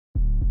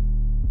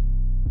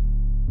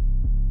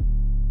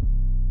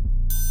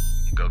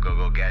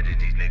Go gadget,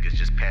 these niggas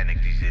just panic,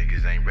 these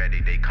niggas ain't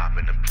ready, they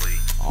copping the plea.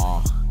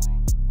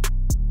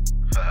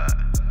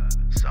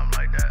 Something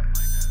like that.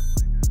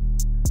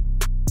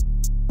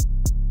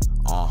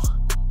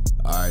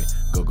 Alright,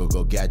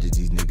 go gadget,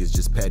 these niggas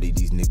just petty,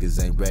 these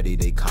niggas ain't ready,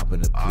 they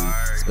copping the plea.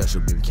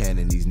 Special beam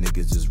cannon, these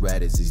niggas just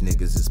raddits, these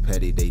niggas is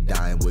petty, they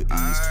dying with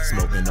ease.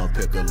 Smoking on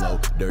piccolo,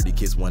 dirty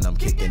kiss when I'm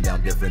kicking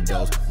down different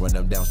doors. Run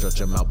them down, stretch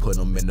them out, put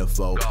them in the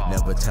foe.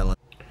 Never telling.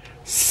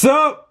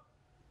 Sup,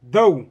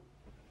 though.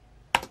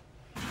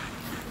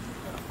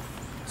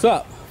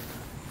 Sup?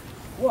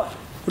 What?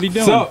 What are you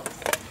doing? Sup?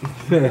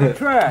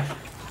 Trash.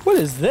 What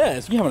is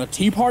this? You having a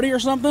tea party or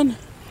something?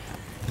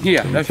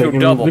 Yeah, that's your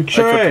double. The That's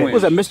your trash. twin.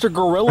 Was that Mr.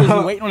 Gorilla? Is he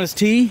waiting on his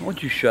tea? Why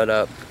don't you shut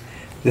up?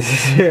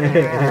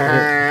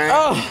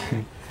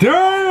 Oh,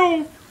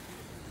 Damn!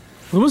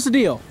 what's the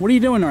deal? What are you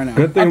doing right now?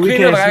 Good thing I'm we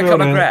cleaning can't up. I smell cut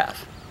my that.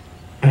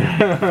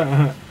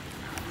 grass.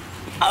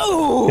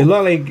 Oh! It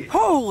look like,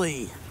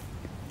 Holy!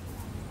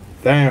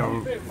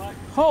 damn.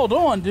 Hold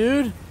on,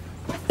 dude.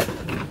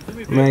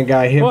 Man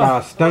got hit by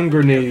a stun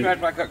grenade. Trash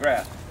when I cut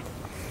grass.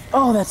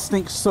 Oh, that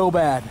stinks so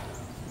bad.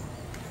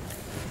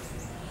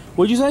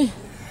 What'd you say?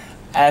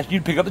 I asked you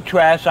to pick up the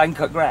trash so I can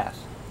cut grass.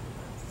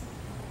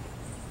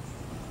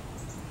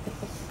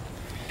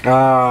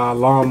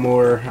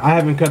 Lawnmower. I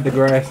haven't cut the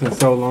grass in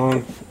so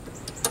long.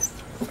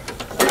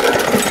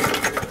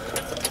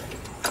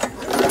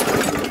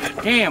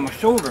 Damn, my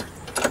shoulder.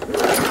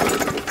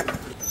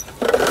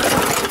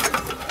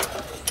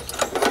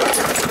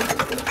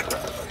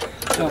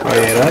 Oh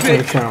yeah, that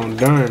thing sound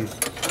done.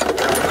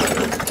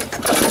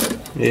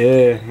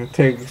 Yeah,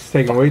 it's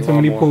taking way too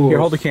many pulls. Here,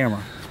 hold the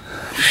camera.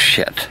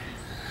 Shit.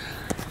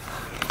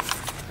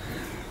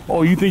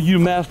 Oh, you think you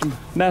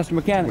master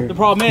mechanic? The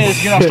problem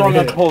is, you're not strong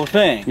enough to pull the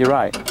thing. You're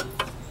right.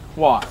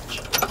 Watch.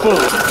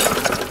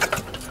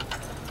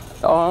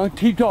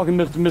 Keep talking,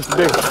 Mr.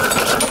 Big.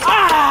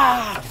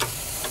 Ah!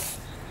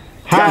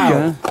 How?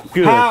 Gotcha.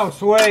 Good. How,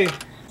 Sway?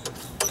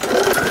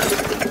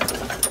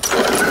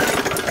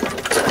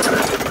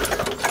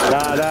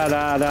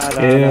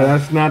 Yeah,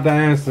 that's not the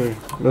answer.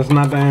 That's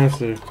not the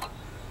answer.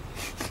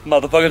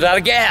 Motherfucker's out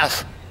of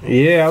gas.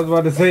 Yeah, I was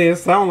about to say, it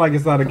sounds like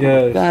it's out of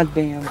gas. God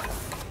damn.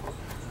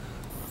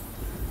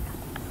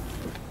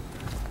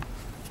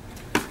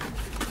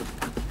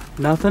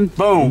 Nothing?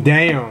 Boom.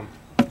 Damn.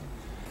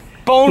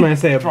 Boom. Man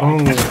said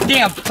boom.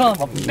 Damn son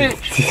of a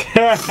bitch.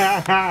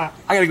 I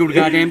gotta go to the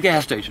goddamn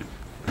gas station.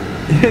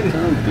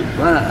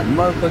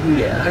 Motherfucking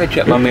gas. I gotta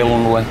check my mail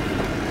on the way.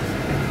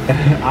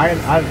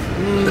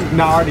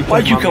 No, I already.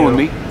 Why'd you come with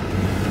me?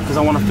 Because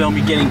I want to film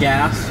you getting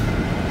gas.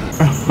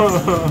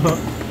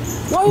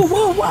 Whoa,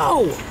 whoa,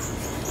 whoa!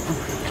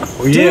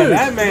 Well, yeah,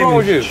 that man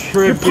is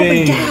You're pumping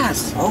tripping.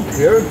 gas! I don't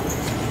care.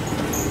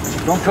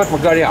 Don't touch my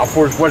goddamn out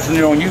for what's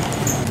in on you.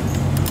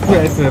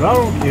 Yeah, I said, I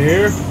don't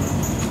care.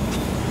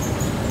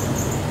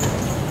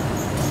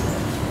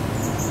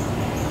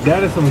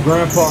 That is some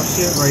grandpa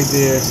shit right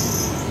there.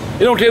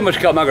 It don't take much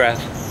to cut my grass.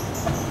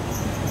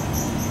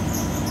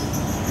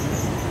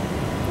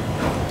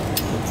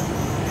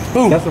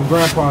 Boom. That's some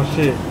grandpa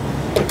shit.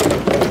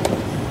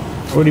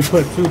 What, he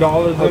put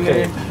 $2 in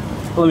Okay. there?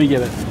 Let me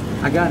give it.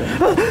 I got it.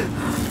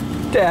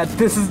 Dad,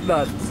 this is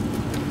nuts.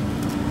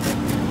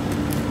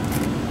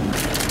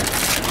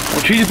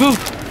 Well, cheesy poop.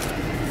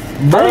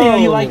 I don't even know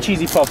you like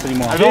cheesy puffs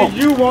anymore. I don't.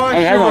 Did you wash I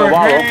had one your a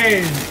while.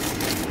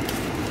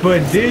 hands?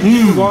 But did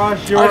you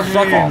wash your I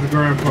suck hands, off.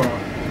 grandpa?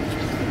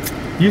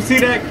 You see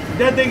that?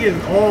 That thing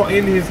is all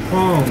in his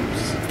palms.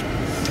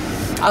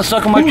 I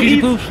suck on my Who cheesy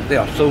eats- poofs. They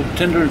are so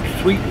tender and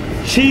sweet.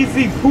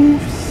 Cheesy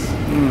poofs.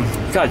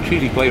 It's got a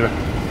cheesy flavor.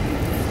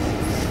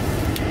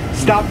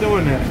 Stop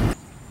doing that.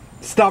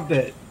 Stop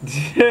that.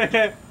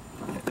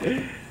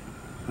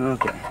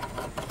 Okay.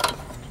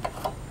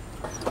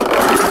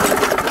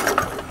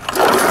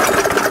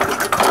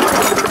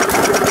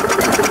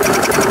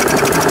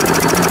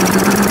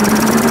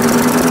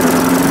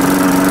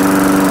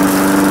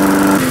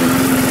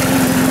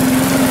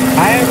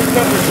 I haven't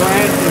cut the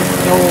grass in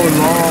so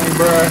long,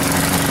 bruh.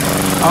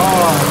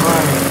 Oh,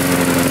 man.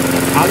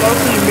 I love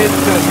you miss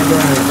cutting the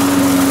grass.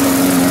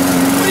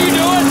 What are you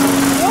doing?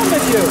 What's wrong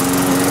with you?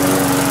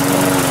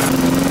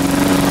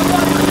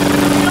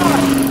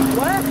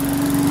 What?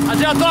 I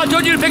thought I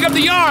told you to pick up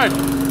the yard.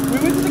 We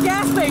went to the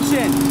gas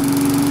station.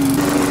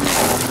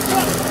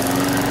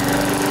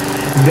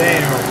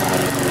 Damn.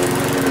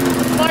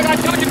 Like I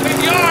told you to pick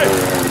the yard.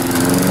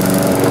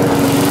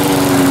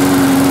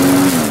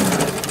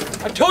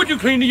 I told you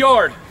to clean the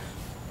yard.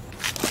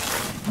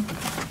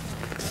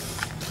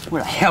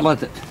 Where the hell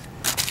is it?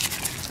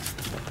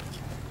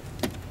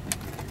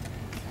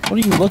 What are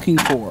you looking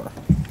for?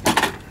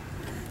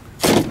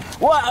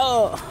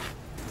 Whoa!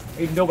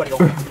 Ain't nobody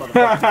over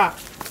here.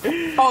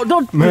 Oh,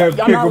 don't! Man, I'm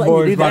not Pickle letting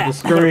Boy's you do about to that.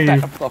 scream.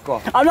 Back the fuck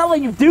off. I'm not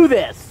letting you do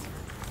this.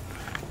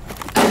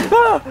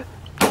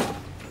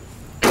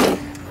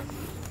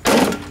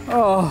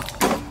 Oh,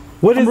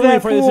 What is I'm really that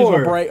afraid this thing will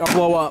for? break or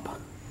blow up.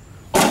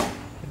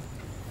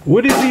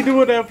 What is he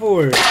doing that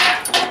for?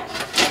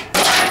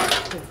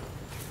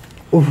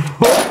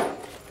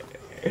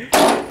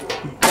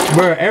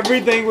 Bro,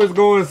 everything was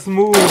going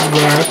smooth,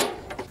 bro.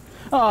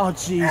 Oh,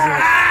 Jesus.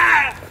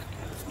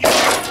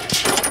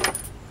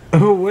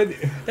 What?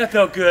 That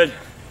felt good.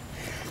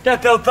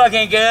 That felt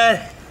fucking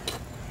good.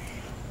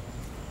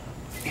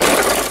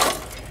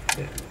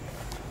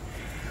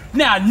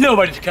 Now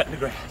nobody's cutting the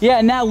grass.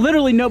 Yeah, now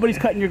literally nobody's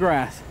cutting your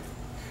grass.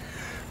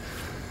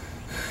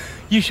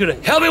 You should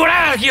have helped me when I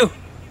asked you.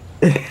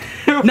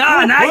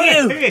 Nah, not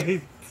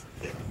you.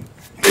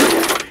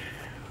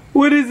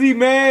 What is he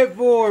mad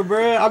for,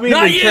 bro? I mean,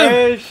 Not the you.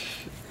 trash.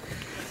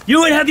 You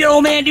wouldn't help your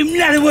old man do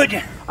nothing, would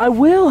you? I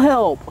will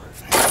help.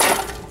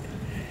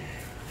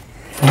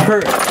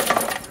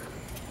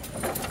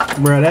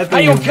 Bro, that thing How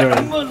you is gonna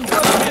done.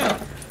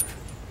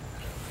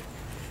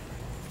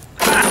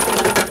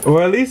 cut Well,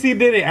 at least he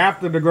did it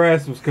after the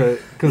grass was cut.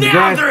 Because the Now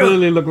grass through.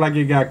 clearly looked like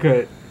it got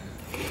cut.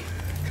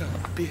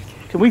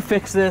 Can we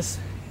fix this?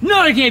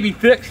 No, it can't be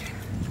fixed.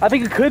 I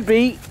think it could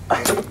be.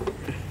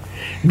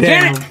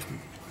 Damn. it.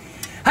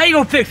 How you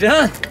gonna fix it,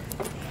 huh?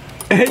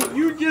 Hey,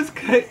 you just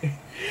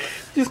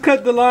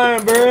cut the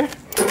line, bro.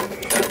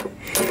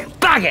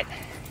 Fuck it.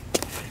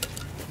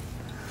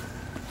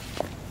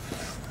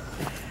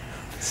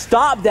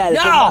 Stop that.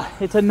 It's No.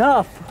 enough. It's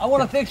enough. I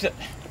want to fix it.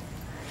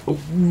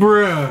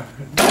 Bruh.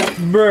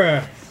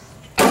 Bruh.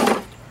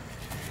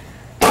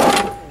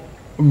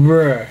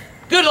 Bruh.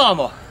 Good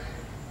lawnmower.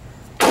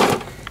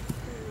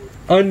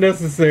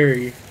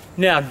 Unnecessary.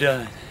 Now I'm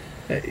done.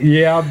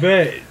 Yeah, I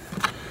bet.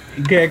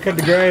 You can't cut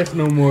the grass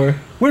no more.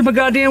 Where's my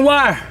goddamn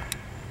wire?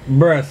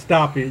 Bruh,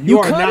 stop it. You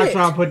are cut not it.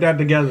 trying to put that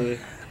together.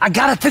 I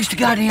gotta fix the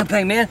goddamn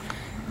thing, man.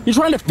 You're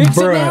trying to fix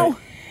Bruh. it now?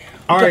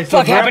 Alright, so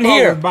fuck happened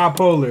Grandpa here? was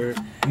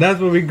bipolar. That's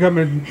what we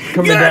coming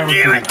God down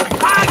damn it! to.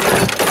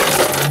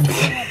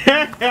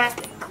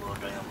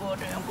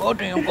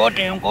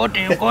 Goddamn.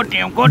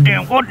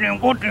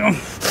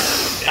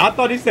 I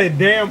thought he said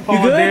damn paw,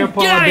 You good? damn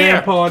paw, Get outta damn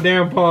here. paw,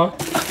 damn paw.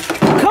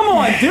 Come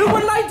on, dude.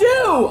 What did I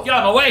do? Get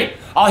out of my way.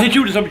 I'll hit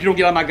you to something if you don't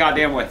get out of my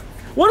goddamn way.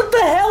 What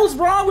the hell is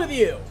wrong with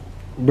you?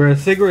 Bruh,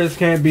 cigarettes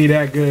can't be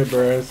that good, bruh.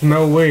 There's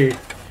no way.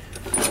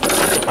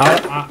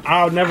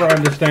 I'll never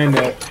understand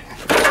that.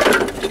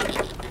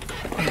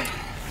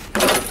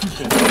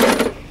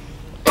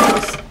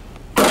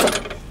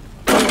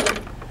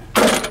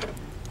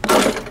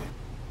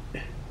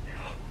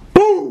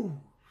 Boom!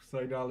 So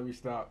y'all, let me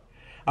stop.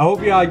 I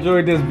hope y'all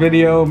enjoyed this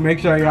video. Make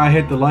sure y'all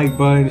hit the like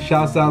button.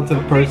 Shouts out to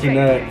the person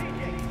that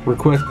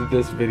requested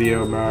this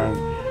video, man.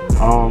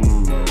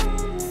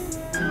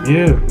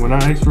 Yeah, when I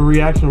ask for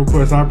reaction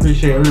requests, I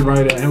appreciate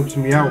everybody that helps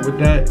me out with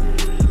that.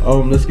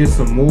 Let's get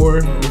some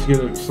more. Let's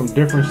get some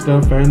different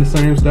stuff and the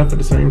same stuff at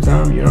the same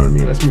time. You know what I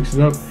mean? Let's mix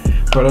it up.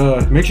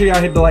 But make sure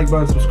y'all hit the like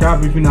button,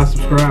 subscribe if you're not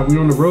subscribed. We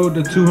on the road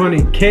to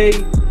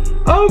 200K.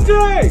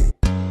 Okay.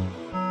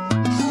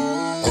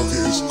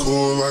 Okay, it's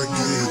cool, I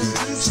get it.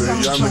 Say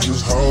y'all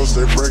niggas hoes,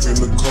 they breaking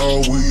the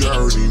code. We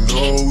already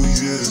know we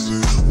is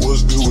it.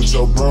 What's good with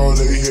your bro?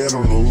 They head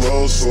on the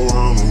low, so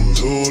I don't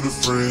do the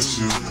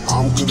friendship.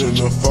 I'm good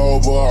enough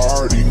for, but I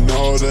already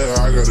know that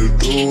I gotta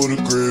do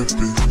the grip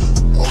it.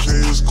 Okay,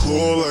 it's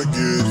cool, I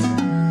get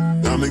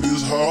it. Y'all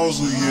niggas hoes,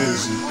 we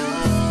is it.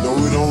 No,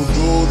 we don't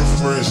do the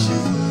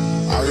friendship.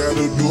 I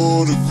gotta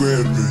do the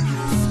grip it.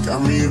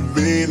 Got me a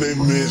bean, they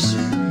miss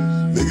it.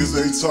 Niggas,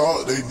 they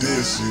talk, they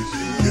diss it.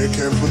 Yeah,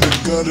 came from the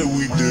gutter,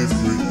 we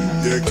different.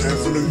 Yeah, came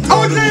from the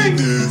gutter, we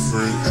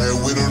different. And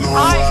we don't know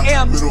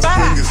why. Middle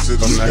fingers to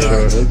the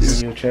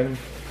sky. Channel.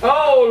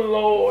 Oh,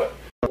 Lord.